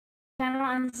channel,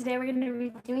 and today we're going to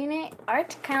be doing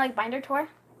art, kind of like binder tour.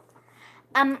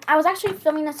 I was actually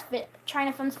filming this trying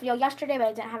to film this video yesterday, but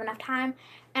I didn't have enough time,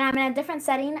 and I'm in a different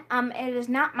setting. It is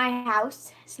not my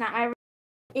house. It's not my room.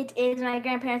 It is my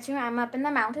grandparents' room. I'm up in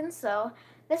the mountains, so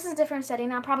this is a different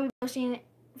setting. I'll probably be posting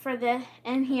for this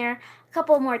in here a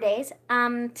couple more days.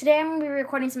 Today I'm going to be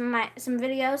recording some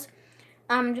videos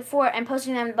and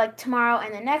posting them like tomorrow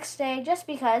and the next day, just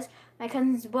because my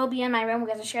cousins will be in my room. We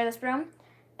get to share this room,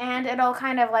 and they'll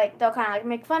kind of like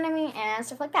make fun of me and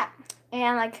stuff like that,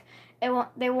 and like they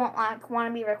won't like want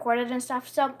to be recorded and stuff.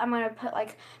 So I'm gonna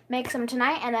make some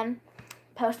tonight and then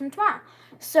post them tomorrow.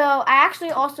 So I actually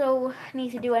also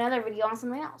need to do another video on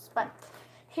something else. But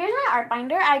here's my art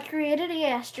binder. I created it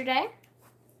yesterday,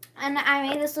 and I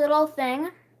made this little thing.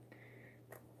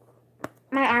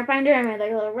 My art binder, I made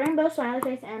like a little rainbow, smiley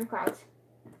face, and clouds,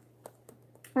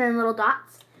 and then little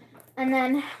dots. And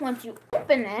then once you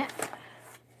open it,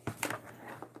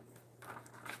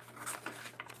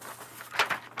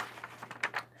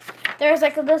 there's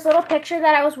like this little picture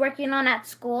that I was working on at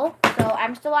school. So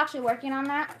I'm still actually working on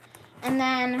that. And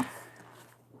then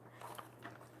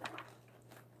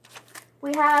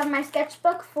we have my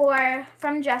sketchbook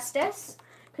from Justice,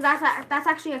 because that's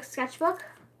actually a sketchbook.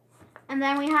 And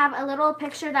then we have a little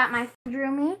picture that my friend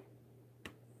drew me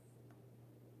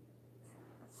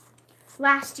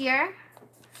last year.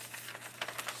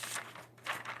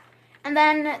 And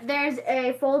then there's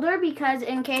a folder, because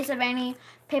in case of any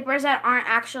papers that aren't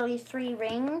actually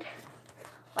 3-ringed,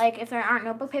 like if there aren't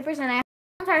notebook papers, and I have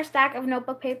an entire stack of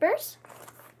notebook papers.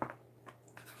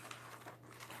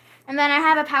 And then I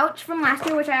have a pouch from last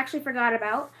year, which I actually forgot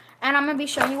about, and I'm going to be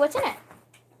showing you what's in it.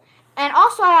 And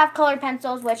also I have colored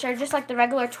pencils, which are just like the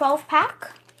regular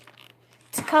 12-pack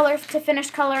to finish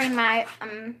coloring my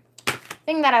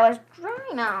thing that I was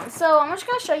drawing on. So I'm just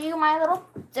going to show you my little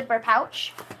zipper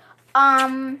pouch.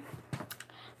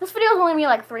 This video is only be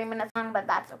like 3 minutes long, but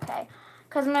that's okay,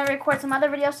 because I'm going to record some other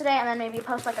videos today and then maybe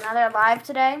post like another live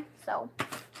today. So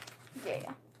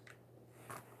yeah.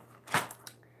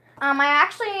 I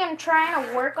actually am trying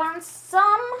to work on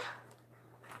some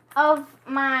of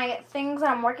my things that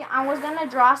I'm working on. I was going to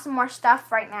draw some more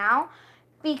stuff right now,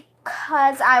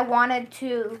 because I wanted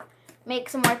to make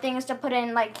some more things to put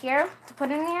in here,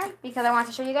 because I want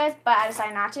to show you guys, but I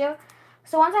decided not to.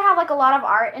 So once I have like a lot of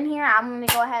art in here, I'm going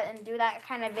to go ahead and do that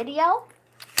kind of video.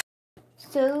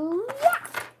 So yeah.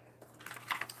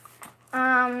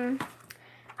 I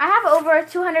have over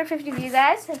 250 views,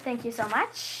 guys, so thank you so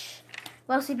much.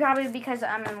 Mostly probably because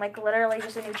I'm literally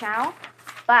just a new channel.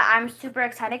 But I'm super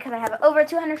excited because I have over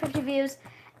 250 views.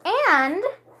 And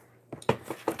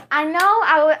I know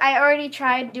I already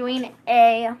tried doing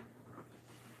a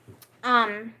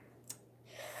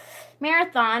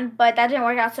marathon, but that didn't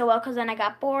work out so well because then I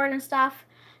got bored and stuff.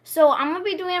 So I'm going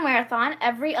to be doing a marathon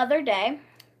every other day.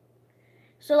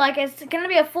 So it's going to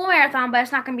be a full marathon, but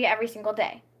it's not going to be every single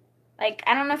day. I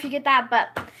don't know if you get that,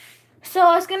 but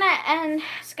so it's going to end,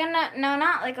 no,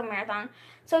 not like a marathon.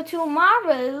 So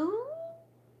tomorrow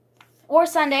or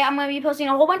Sunday, I'm going to be posting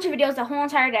a whole bunch of videos the whole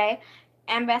entire day.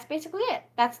 And that's basically it.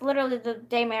 That's literally the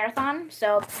day marathon.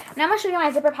 So now I'm going to show you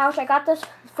my zipper pouch. I got this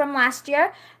from last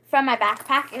year from my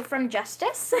backpack from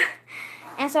Justice.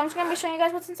 And so I'm just going to be showing you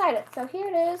guys what's inside it. So here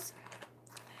it is.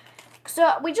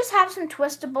 So we just have some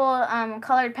twistable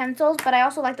colored pencils, but I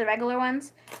also like the regular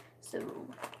ones. So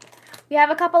we have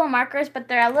a couple of markers, but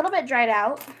they're a little bit dried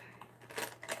out.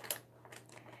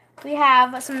 We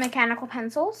have some mechanical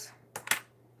pencils.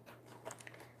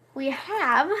 We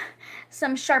have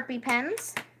some Sharpie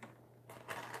pens.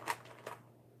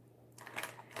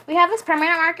 We have this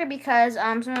permanent marker because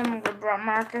some of the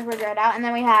markers were dried out. And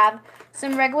then we have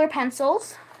some regular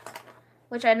pencils,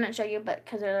 which I didn't show you, but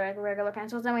because they're regular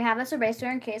pencils. Then we have this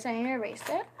eraser in case I need to erase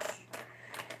it.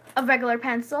 A regular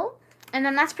pencil. And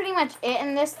then that's pretty much it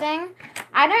in this thing.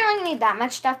 I didn't really need that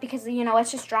much stuff because,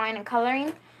 it's just drawing and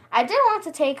coloring. I did want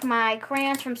to take my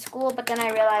crayons from school, but then I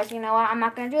realized, you know what, I'm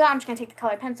not going to do that. I'm just going to take the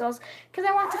colored pencils because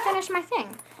I want to finish my thing.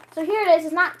 So here it is.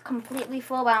 It's not completely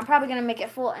full, but I'm probably going to make it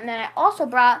full. And then I also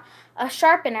brought a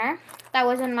sharpener that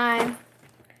was in my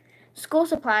school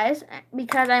supplies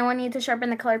because I wanted to sharpen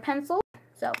the colored pencil.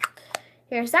 So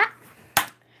here's that.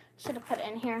 Should have put it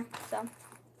in here. So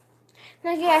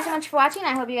thank you guys so much for watching.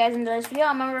 I hope you guys enjoyed this video.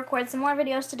 I'm going to record some more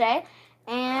videos today.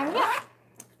 And yeah,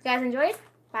 if you guys enjoyed,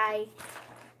 bye.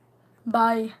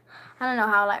 Bye. I don't know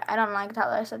how, I don't like how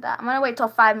I said that. I'm going to wait till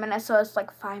 5 minutes, so it's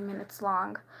 5 minutes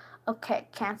long. Okay,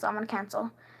 cancel. I'm going to cancel.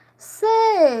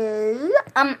 So,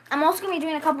 I'm also going to be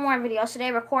doing a couple more videos today,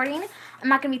 recording. I'm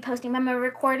not going to be posting them, I'm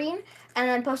recording, and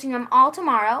then posting them all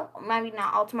tomorrow. Maybe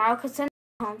not all tomorrow, because I'm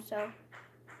home, so.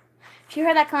 If you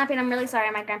heard that clapping, I'm really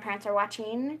sorry. My grandparents are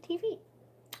watching TV.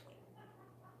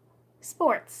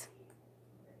 Sports.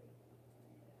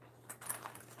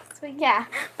 So yeah,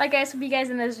 bye guys. Hope you guys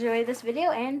enjoyed this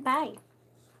video, and bye.